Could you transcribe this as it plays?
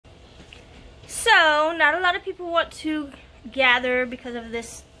So, not a lot of people want to gather because of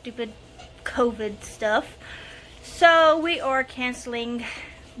this stupid COVID stuff. So, we are canceling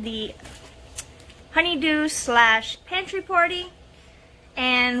the honeydew / pantry party.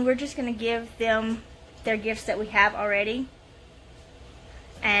 And we're just going to give them their gifts that we have already.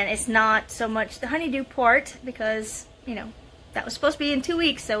 And it's not so much the honeydew part because, you know, that was supposed to be in 2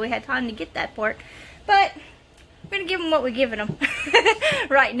 weeks, so we had time to get that part. But we're going to give them what we're giving them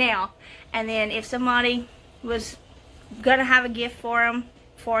right now. And then if somebody was going to have a gift for them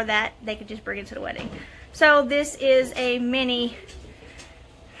for that, they could just bring it to the wedding. So this is a mini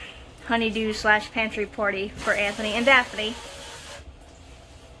honeydew / pantry party for Anthony and Daphne.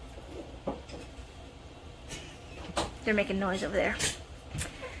 They're making noise over there.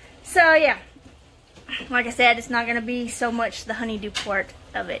 So yeah, like I said, it's not going to be so much the honeydew part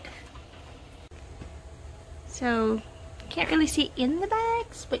of it. So, can't really see in the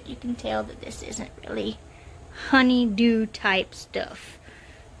bags, but you can tell that this isn't really honeydew type stuff.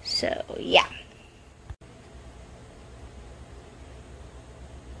 So, yeah.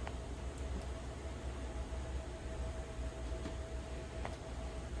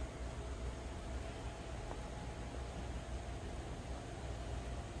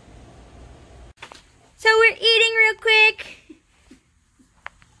 So we're eating real quick.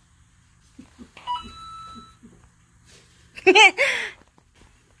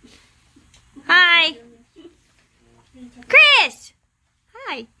 Hi. Chris.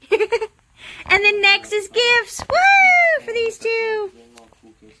 Hi. And then next is gifts. Woo! For these two.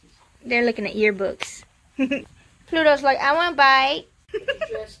 They're looking at yearbooks. Pluto's like, I want a bite.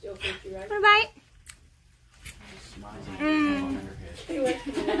 Want a bite?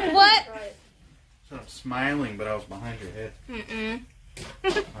 What? So I'm smiling, but I was behind your head.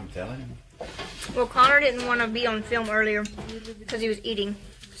 I'm telling you. Well, Connor didn't want to be on film earlier because he was eating.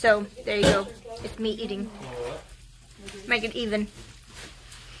 So, there you go. It's me eating. Make it even.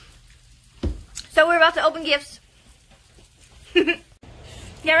 So, we're about to open gifts. You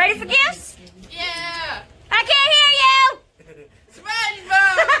ready for gifts? Yeah! I can't hear you!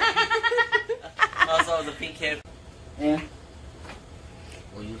 SpongeBob! Also, the pink hair. Yeah.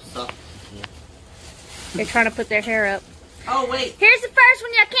 Well, you suck. Yeah. They're trying to put their hair up. Oh, wait. Here's the first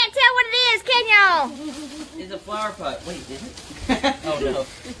one. Y'all can't tell what it is, can y'all? It's a flower pot. Wait, is it? Oh, no.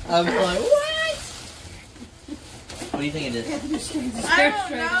 I'm like, what? What do you think it is? I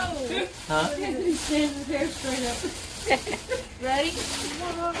don't know. Huh? He stands his hair straight up. Ready?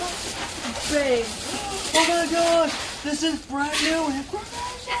 Big. Oh, my gosh. This is brand new.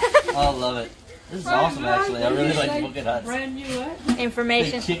 Oh, I love it. This is awesome, actually. I really like polka dots. Brand new what?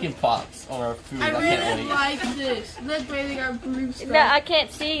 Information. Like chicken pox or food. I I really can't wait. like this. Look, baby, they got blue stuff. No, I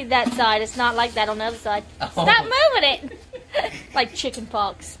can't see that side. It's not like that on the other side. Oh. Stop moving it. Like chicken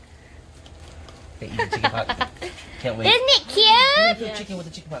pox. Hey, eat the chicken pox. Can't wait. Isn't it cute? Put chicken with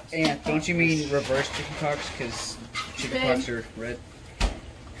the chicken pox. And don't you mean reverse chicken pox? Because chicken pox are red.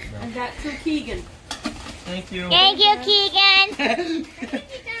 I got to Keegan. Thank you. Thank you, Keegan.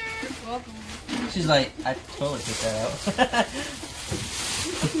 Welcome. She's like, I totally took that out.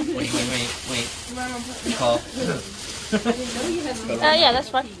 wait. Call. Oh, yeah, that's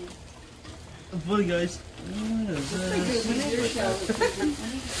fine. Funny, guys. What is this?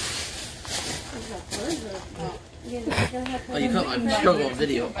 Oh, you caught my struggle on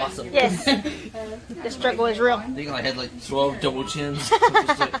video. Awesome. Yes. The struggle is real. I think I had like 12 double chins.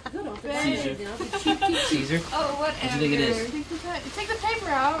 Caesar. Caesar? Oh, whatever. What do you think it is? Take the paper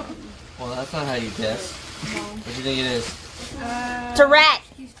out. Well, that's not how you guess. What do you think it is? It's a rat.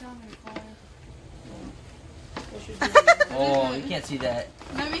 He's telling me Oh, you can't see that.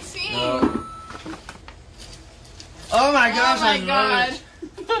 Let me see. No. Oh my gosh, Oh my I love it.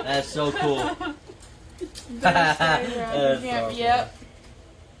 That's so cool. That's awesome. Yep.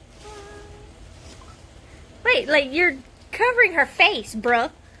 Wait, like you're covering her face, bruh.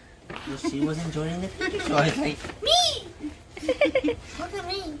 Well, she wasn't joining the picture, so I was like, Me! look at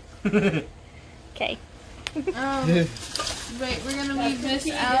me. Okay. Wait, we're gonna leave this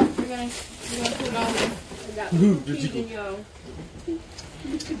out. We're gonna put it on. Keegan, yo.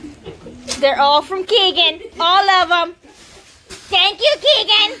 They're all from Keegan. All of them. Thank you,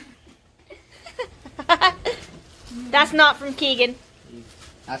 Keegan. That's not from Keegan.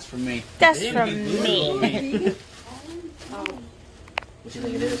 That's from me. That's from me. What do you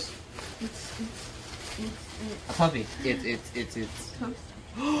think it is? A puppy. It's.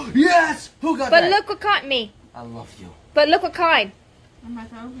 Yes! Who got But that? look what caught me. I love you. But look what kind. On my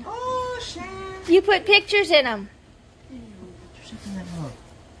phone. Oh, Shan. You put pictures in them.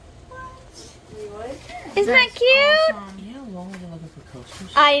 Isn't that cute? Yeah, long looking for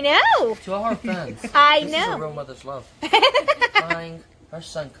toasters. I know. To all our friends. I this know. This is a real mother's love. Buying her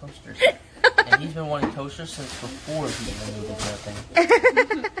son toasters. And he's been wanting toasters since before he even knew this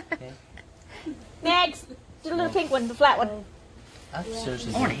thing. Okay. Next. The little pink one, the flat one. I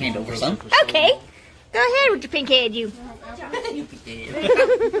seriously want to hand over some. Okay. Go ahead with your pink head, you.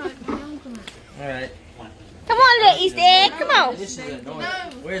 Alright. Come on, little Easter egg. Come on. This is annoying.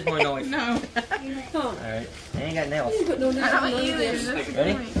 Where's my noise? No. Alright. I ain't got nails. I don't either.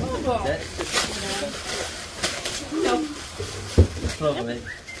 Ready? Set. Slow, baby.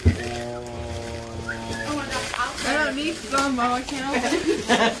 I don't need slow-mo. I can't open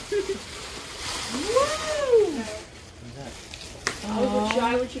it. I was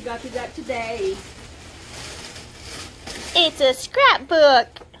shy when she got you that today. It's a scrapbook.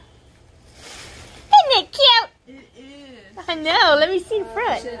 Isn't it cute? It is. I know. Let me see the I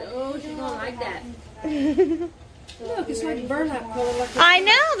front. said, oh, she's gonna like that. Look, it's like burlap color. Like I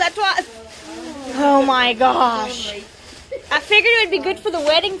know. That's why. Oh my gosh. I figured it would be good for the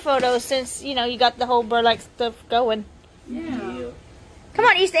wedding photos since, you know, you got the whole burlap stuff going. Yeah. Come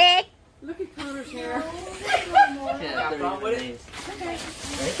on, Easter egg. Look at Connor's hair. Yeah,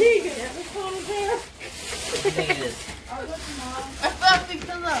 Here you go. That was Connor's hair. What do you think it is? I thought the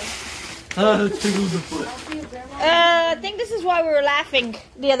pillow. I think this is why we were laughing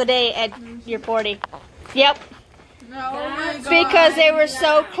the other day at your party. Yep. No, oh my God. Because they were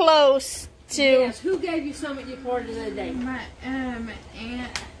so close to... Yes, who gave you some at your party the other day? My aunt.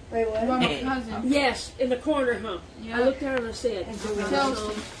 Wait, what? Well, my cousin. Yes, in the corner, huh? Yeah. I looked down and I said,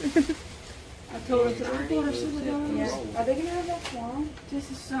 Chelsea. I told her, I bought her some of those. Yeah. Are they gonna have that tomorrow?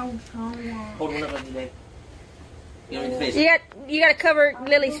 This is so cold. Hold one up like today. You know, in the face. You got to cover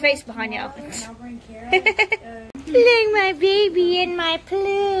Lily's face behind y'all. I'll bring Kara. Look, my baby in my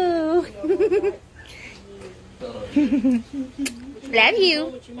blue. Love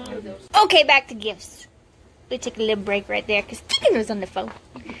you. Okay, back to gifts. We took a little break right there because Tegan was on the phone.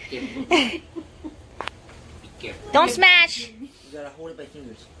 Don't smash. You gotta hold it by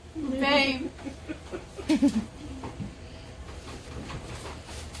fingers. Babe.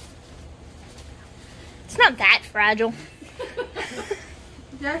 It's not that fragile.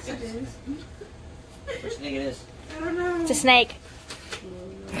 Yes, it is. Which do you think it is? I don't know. It's a snake.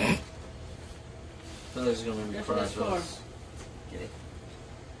 So this is gonna be That's what that's for. Get it.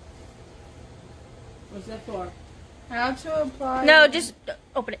 What's that for? How to apply. No, just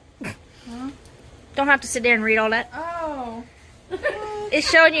open it. Huh? Don't have to sit there and read all that. Oh. It's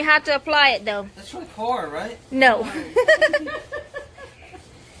showing you how to apply it, though. That's for the car, right? No.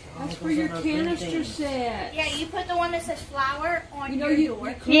 That's for your canister set. Yeah, you put the one that says flour on You know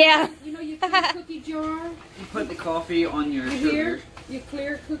you Yeah. You know your clear cookie jar? You put the coffee on your You sugar. hear? Your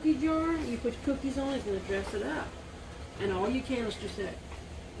clear cookie jar, you put cookies on it, it's gonna dress it up. And all your canister set.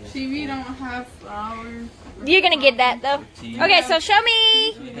 See, we don't have flowers. You're gonna get that, though. Okay, so show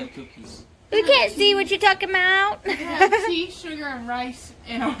me. We have cookies. We can't see what you're talking about. We have tea, sugar, and rice.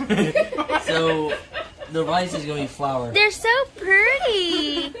 So the rice is gonna be flour. They're so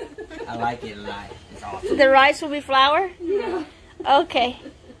pretty. I like it a lot. It's awesome. The rice will be flour? Yeah. Okay.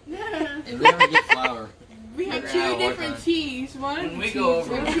 If we ever get flour, We have Figure two out what different kind. teas. One of When the we teas go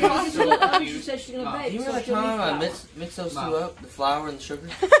over, is- we She said she's gonna bake. do you so remember she'll that need time I flour. mixed those two Mom. up, the flour and the sugar,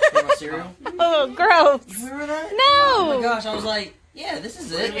 for my cereal? Oh, gross. You remember that? No. Oh my gosh, I was like, yeah, this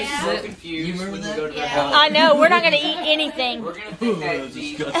is it. This so is it. confused You remember when that? we go to their I house. know, we're not gonna eat anything. We're gonna think that the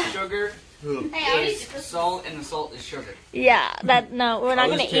Disgusting. sugar is salt and the salt is sugar. Yeah, no, we're not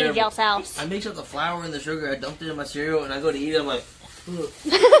Oh, gonna it's eat at terrible. y'all house. I mixed up the flour and the sugar, I dumped it in my cereal, and I go to eat it, I'm like, ugh.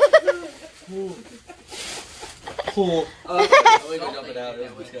 Cool. I went to dump it out,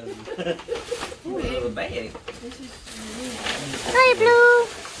 it was disgusting. Ooh, a little bag. Hi, Blue.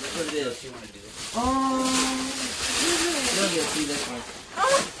 That's what it is. You want to do this? You don't get to see this one.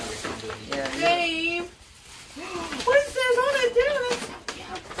 Yeah, yeah. Babe. What is this? What did I do?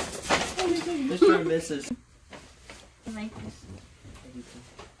 Mr. and Mrs.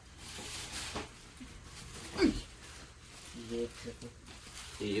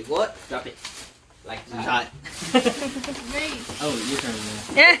 You what? Drop it. Like it's hot. Wait. Oh, your turn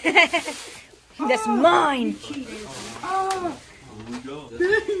now. That's mine. Oh.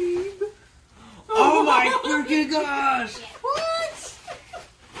 Oh my freaking gosh! What?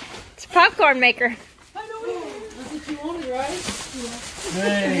 It's a popcorn maker. That's what you wanted, right?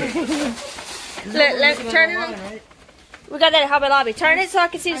 Hey. Let turn it on. We got that at Hobby Lobby. Turn it so I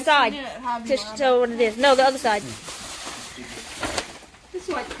can see the I side. seen it at Hobby To Lobby. show what it is. No, the other side. It's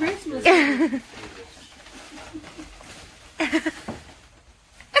like Christmas.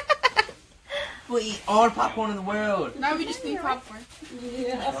 We eat all the popcorn in the world. Now we just need popcorn.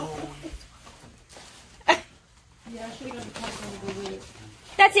 Yeah. Yeah, I should have got the popcorn to go with it.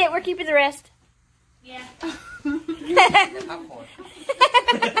 That's it. We're keeping the rest. Yeah. Popcorn.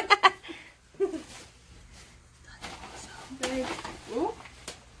 Babe. Oh.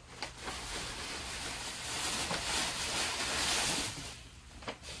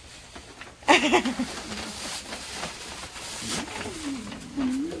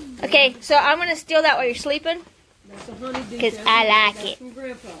 Okay, so I'm gonna steal that while you're sleeping. That's a honeydew. 'Cause I like That's it. from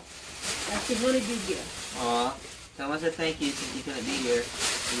Grandpa. That's your honeydew gift. Aw. Tell him I said thank you since you couldn't be here. You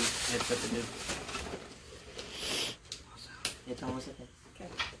had stuff to do. Yeah, tell him I said thank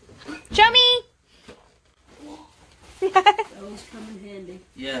you. Show me. Those come in handy.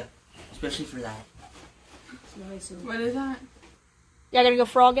 Yeah, especially for that. It's nice. What is that? Y'all gonna go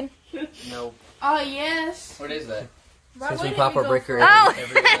frogging? No. Oh, yes. What is that? Why Since we wouldn't pop our go breaker for- Oh.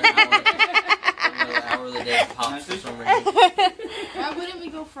 every hour of the day, it pops for some reason. Why wouldn't we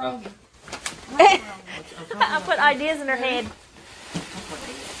go frogging? I put ideas in her head.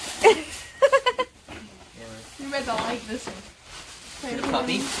 You better like this one. Is it a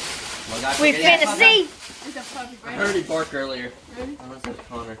puppy? Well, God We forbid it's a finna puppy. see. It's a puppy, I right? heard it bark earlier. Ready? Unless it's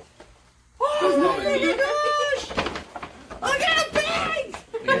Connor. Oh my gosh! Look at the bag!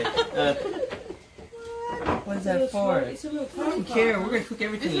 Okay. What is that for? It's a little I don't care. We're gonna cook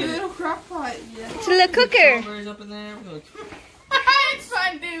everything It's a in it. little crock pot. Yeah. It's a little cooker. Strawberries up in there. We're gonna... It's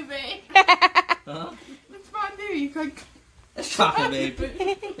fondue, babe. Huh? It's fondue. You could That's chocolate, babe.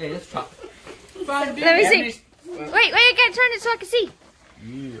 Hey, that's chocolate. fondue. Let me see. Daphne's- Wait, I gotta turn it so I can see.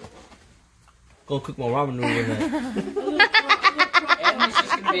 Yeah. Go cook my ramen noodle in there. Daphne's just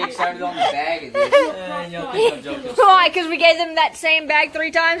gonna be excited on the bag of this. And y'all think I'm joking. Why? Because we gave them that same bag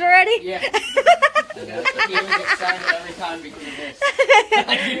 3 times already? Yeah. He was excited every time because of this.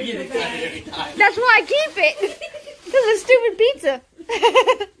 I do get excited every time. That's why I keep it. Because of stupid pizza.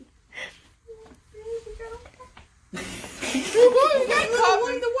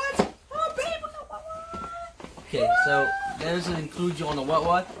 Okay, so that doesn't include you on the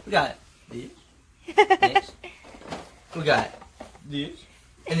what? We got this. Next. We got this.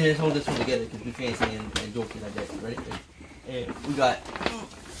 And then let's hold this one together because we fancy and joking like that. Ready? And we got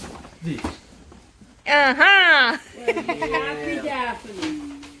this. Uh-huh. Happy Daphne.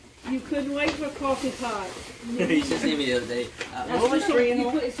 You couldn't wait for coffee pot. He just seen me the other day. That's What was just three in you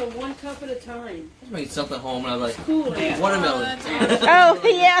one? put, it's a 1 cup at a time. I was making something home and I was like, Cool. watermelon. Oh,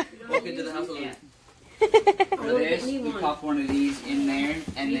 yeah. Walk into the house and Yeah. I For will this, get me you one. pop one of these in there,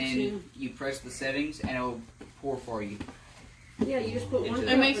 and Me then too. you press the settings, and it'll pour for you. Yeah, you just put 1 Into cup.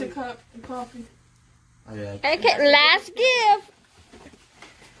 It makes a in. cup of coffee. Okay, last gift.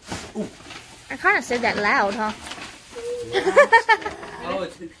 I kind of said that loud, huh? Oh,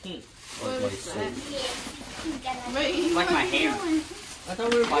 it's pink. Wait, Like my hair. I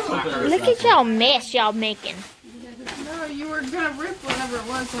thought we were Like my opening earth. Look at y'all mess y'all making. no, you were gonna rip whatever it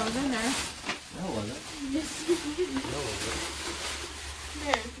was that was in there. No, it wasn't.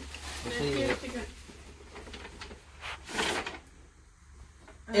 There.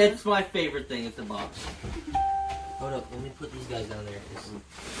 It's my favorite thing. It's the box. Hold up. Let me put these guys down there.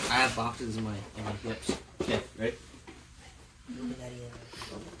 I have boxes in my hips. Okay, right?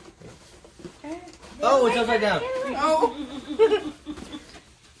 Oh, it's upside down. Oh,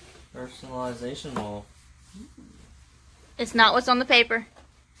 Personalization wall. It's not what's on the paper.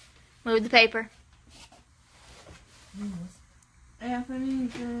 Move the paper. Anthony,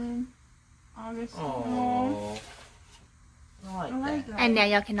 June, August. Oh. I I like like that. that. And now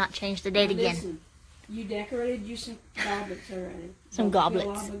y'all cannot change the date Now again. listen, you decorated you some goblets already. Some Don't feel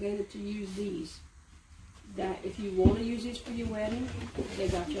goblets. obligated to use these. That if you want to use these for your wedding, they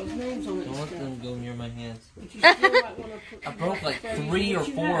got y'all's names on it. Don't and let stuff. them go near my hands. But you still might want to put. I broke like throw 3 or what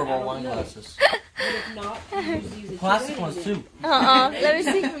you 4 have, of I our don't wine know. glasses. But if not, you use these at your Plastic wedding ones then. too. Let me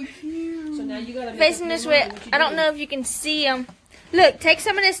see. So cute. So now you gotta make Facing up this your way. mind what you I don't do. know if you can see them. Look, take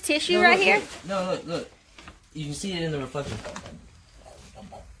some of this tissue No, right look, here. look. No, look. You can see it in the reflection.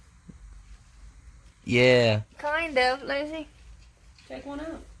 Yeah. Kind of. Let me see. Take one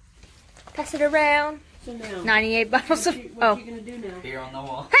out. Pass it around. So now, 98 bottles of. what you Oh. gonna do now? Here on the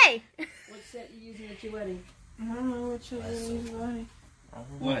wall. Hey! What set you using at your wedding? I don't know what should we use.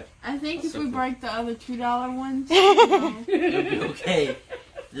 What? I think That's if so we cool. break the other $2 ones, It'll be okay.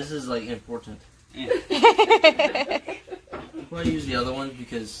 This is like important. Yeah. I'll probably use the other ones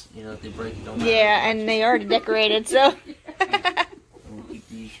because, you know, if they break, it don't matter. Yeah, and they already decorated, so. We'll keep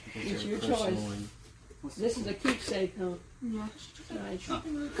these because It's they're your personal choice. and- This is a keepsake, huh? yeah, Nice. I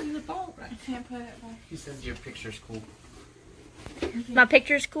can't put it back. He says your picture's cool. My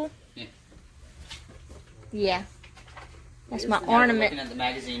picture's cool? Yeah. Yeah. That's my Looking ornament. at the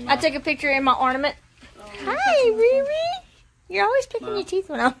magazine. I took a picture in my ornament. Hi, Riri. You're always picking your teeth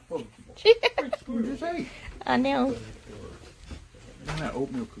when I'm. I know. That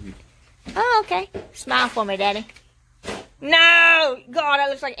oatmeal cookie. Oh, okay. Smile for me, Daddy. No! God, that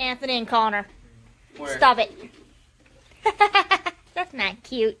looks like Anthony and Connor. Where? Stop it. That's not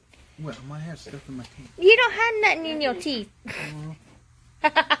cute. What? I might have stuff in my teeth. You don't have nothing in your teeth.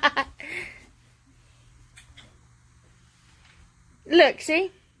 Look,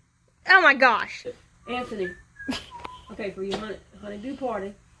 see? Oh my gosh. Anthony. Okay, for your honeydew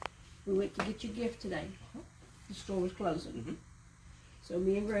party, we went to get your gift today. The store was closing. So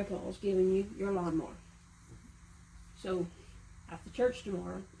me and Grandpa was giving you your lawnmower. So after church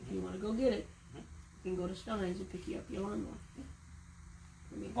tomorrow, if you want to go get it, you can go to Stein's and pick you up your lawnmower.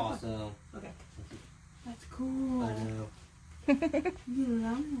 Awesome. Okay. That's cool. I know. Your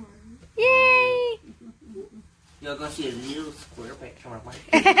lawnmower. Yay! You're gonna see a little square picture of mine.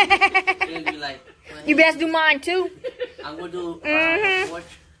 You're gonna be like, well, You best do mine too. I'm gonna do around my porch.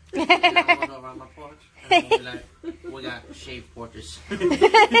 I'm gonna do around my porch. And I'm gonna be like, we got shaved porches. So now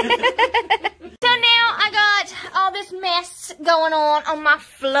I got all this mess going on my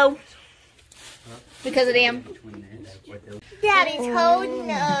floor. Because of them. Daddy's holding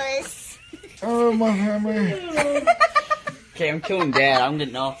us. Oh, my hammer. Okay, I'm killing Dad. I'm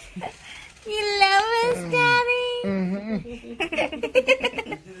getting off. You love us, Daddy?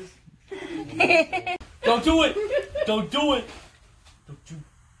 Don't do it! Don't do it! Don't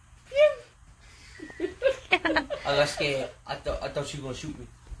you? I got scared. I thought she was gonna shoot me.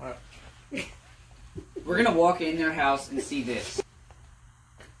 Alright. We're gonna walk in their house and see this.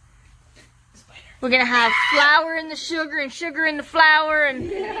 We're gonna have flour in the sugar and sugar in the flour,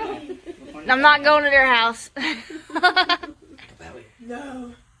 and I'm not going to their house.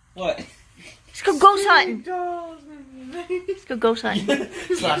 No. What? Let's go ghost hunting. Let's go ghost hunting.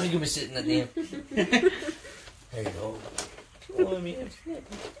 Slappy's gonna be sitting at the end. There you go. Oh, I mean,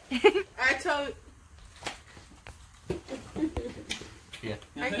 I told. yeah.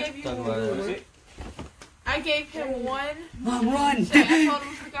 I gave you. Talk about it. I gave him one. Mom, run! So I told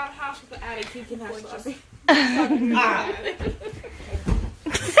him if we got a house with the attic, he can have Slappy.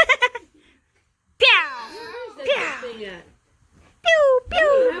 Pew! That thing at? Pew!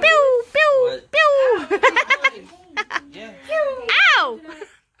 Pew! Pew! Pew! What? Pew! Yeah. Ow! I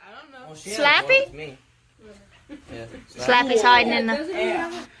don't know. Well, she has Slappy? one with me. Yeah. Slappy's hiding in the. Doesn't he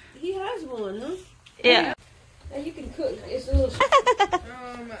have one? He has one, huh? Yeah. Now you can cook. It's a little.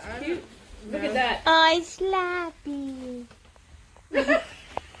 I don't, Look at that. I Slappy.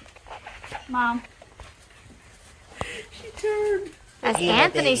 Mom. She turned. That's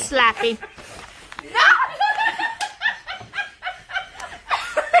Anthony Slappy.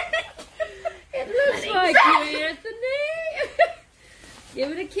 It looks like you, Anthony.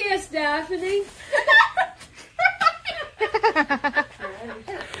 Give it a kiss, Daphne.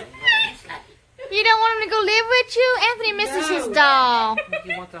 You don't want him to go live with you? Anthony misses his doll.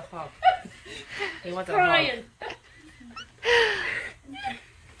 He wants a hug. He wants a Crying.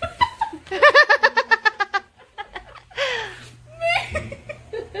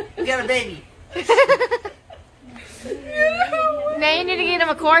 You got a baby. Now you need to get him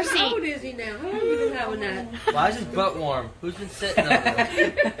a car How seat. old is he now? How long have you been having that? Why is his butt warm? Who's been sitting under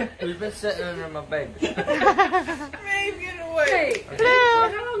him? Who's been sitting under my baby? Babe, get away. Hey,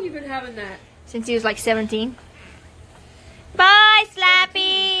 how long have you been having that? Since he was like 17. Bye,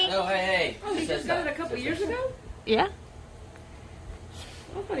 Slappy. No, hey. Oh, he just got it a couple years ago? Yeah.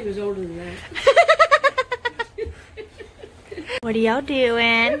 I thought he was older than that. What are y'all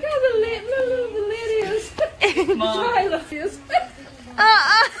doing? Look how the lid is. Tyler is.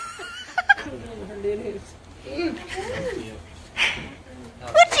 Uh-uh. Her lid is.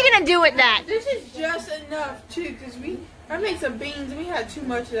 What you gonna do with that? This is just enough too, cause I made some beans and we had too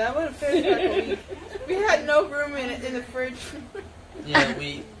much of that. What a finished like a week. We had no room in the fridge. Yeah,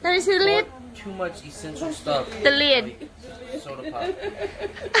 we Let me see the lid. bought too much essential stuff. The lid. Like soda pop.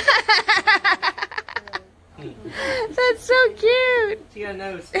 That's so cute. She got a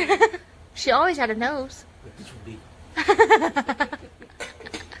nose. She always had a nose. This will be.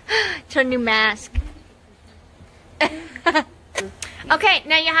 It's her new mask. Okay,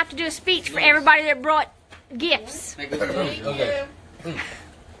 now you have to do a speech for everybody that brought gifts. Thank Okay. you.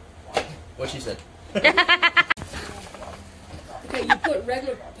 What she said. Okay, you put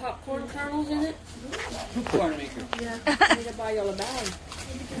regular popcorn kernels in it? Corn maker. Yeah. I need to buy y'all a bag.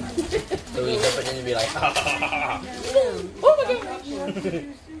 So we jump it in and be like,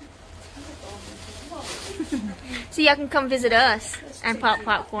 So y'all can come visit us and pop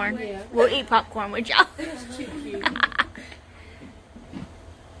popcorn. Yeah. We'll eat popcorn with y'all. That's too cute.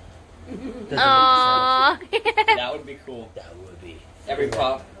 Aww. That would be cool. That would be. Every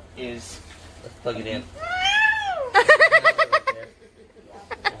pop is. Let's plug it in.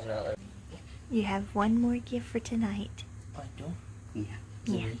 You have one more gift for tonight. I don't.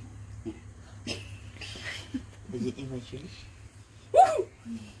 Yeah. Is it in my shirt?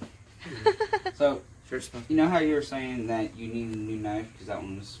 So, you know how you were saying that you need a new knife because that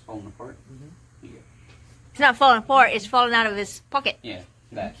one was falling apart? Mm-hmm. Yeah. It's not falling apart, it's falling out of his pocket. Yeah,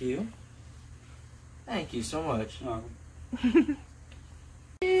 that. Thank you. Thank you so much. Oh,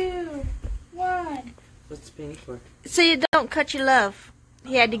 2, 1. What's the penny for? So you don't cut your love.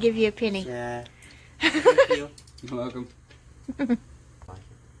 He had to give you a penny. Yeah. Thank you. you're welcome. What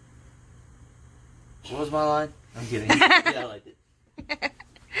was my line? I'm kidding. Yeah, I liked it.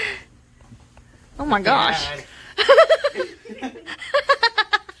 Oh my gosh.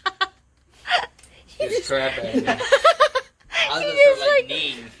 Just crap at me. I was He gonna just, start like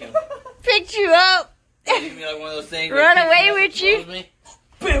kneeing him. Picked you up. Give me like one of those things. Run that away kicks me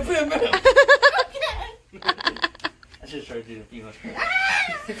with up and throws me. Bam, bam, bam. I should start doing a few more.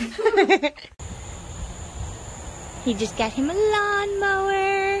 He just got him a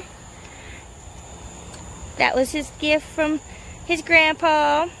lawnmower. That was his gift from his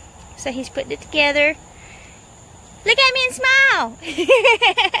grandpa. So he's putting it together. Look at me and smile.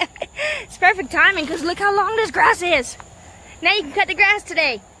 It's perfect timing because look how long this grass is. Now you can cut the grass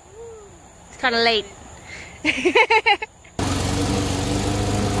today. It's kind of late.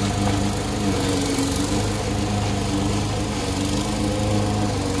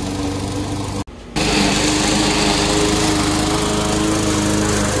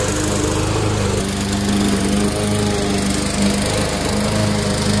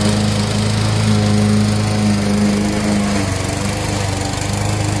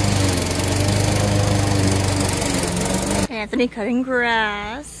 Anthony cutting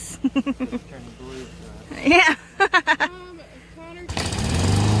grass. Yeah.